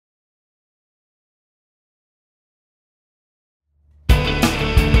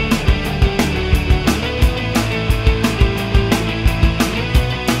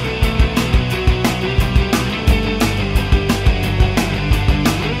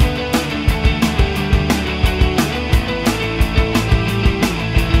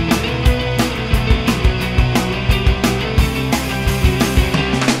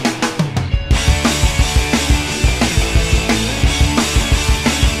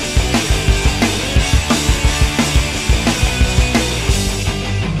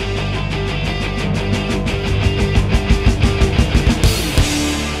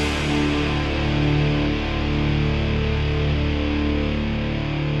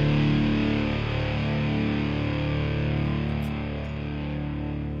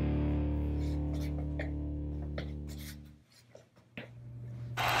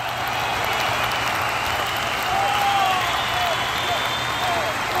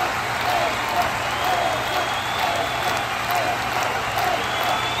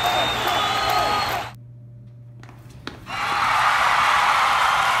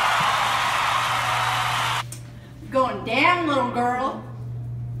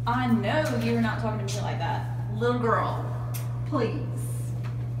I know you're not talking to me like that. Little girl, please.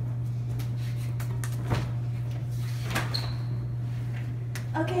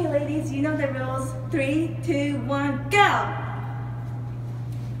 Okay, ladies, you know the rules. 3, 2, 1, go!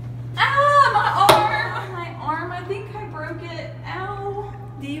 Ah, my arm, I think I broke it. Ow.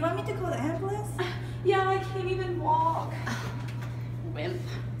 Do you want me to call the ambulance? Yeah, I can't even walk. Wimp.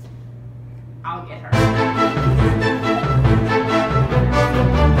 I'll get her.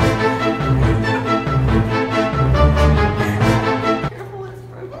 Careful, it's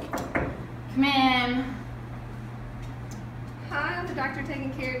broken. Come in. Hi, the doctor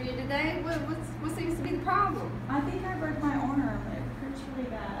taking care of you today. What seems to be the problem? I think I broke my arm. It hurts really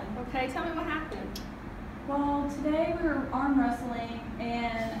bad. Okay, tell me what happened. Well, today we were arm wrestling,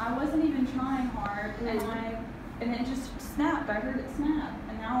 and I wasn't even trying hard, and it just snapped. I heard it snap,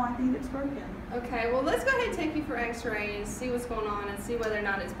 and now I think it's broken. Okay, well let's go ahead and take you for x-rays, see what's going on, and see whether or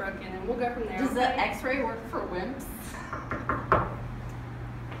not it's broken, and we'll go from there. Does the okay? x-ray work for wimps?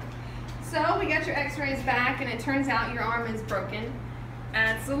 So we got your x-rays back, and it turns out your arm is broken.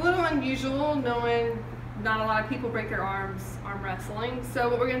 And it's a little unusual knowing not a lot of people break their arms arm wrestling. So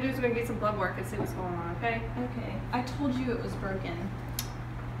what we're going to do is we're going to get some blood work and see what's going on, okay? Okay. I told you it was broken.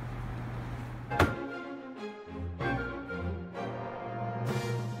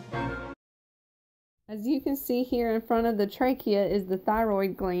 As you can see here in front of the trachea is the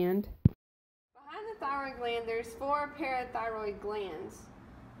thyroid gland. Behind the thyroid gland there's 4 parathyroid glands.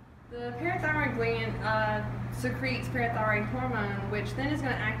 The parathyroid gland secretes parathyroid hormone, which then is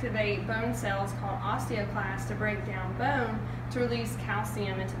going to activate bone cells called osteoclasts to break down bone to release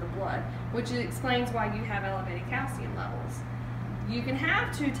calcium into the blood, which explains why you have elevated calcium levels. You can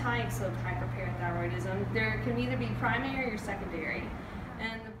have 2 types of hyperparathyroidism. There can either be primary or secondary.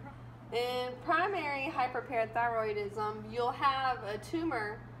 And in primary hyperparathyroidism, you'll have a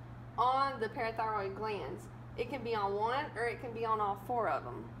tumor on the parathyroid glands. It can be on one or it can be on all 4 of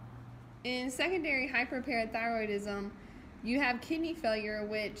them. In secondary hyperparathyroidism, you have kidney failure,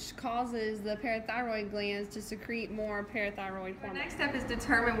 which causes the parathyroid glands to secrete more parathyroid hormone. The next step is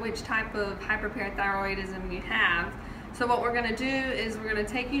determine which type of hyperparathyroidism you have. So what we're going to do is we're going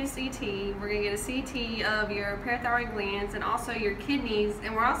to take you to CT. We're going to get a CT of your parathyroid glands and also your kidneys,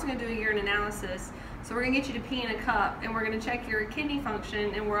 and we're also going to do a urine analysis. So we're going to get you to pee in a cup, and we're going to check your kidney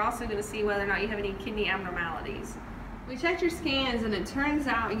function, and we're also going to see whether or not you have any kidney abnormalities. We checked your scans, and it turns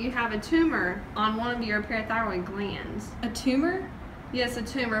out you have a tumor on one of your parathyroid glands. A tumor? Yes, a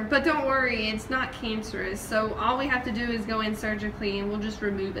tumor, but don't worry, it's not cancerous. So all we have to do is go in surgically, and we'll just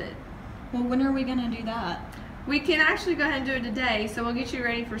remove it. Well, when are we going to do that? We can actually go ahead and do it today, so we'll get you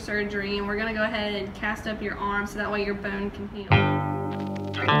ready for surgery, and we're going to go ahead and cast up your arm so that way your bone can heal.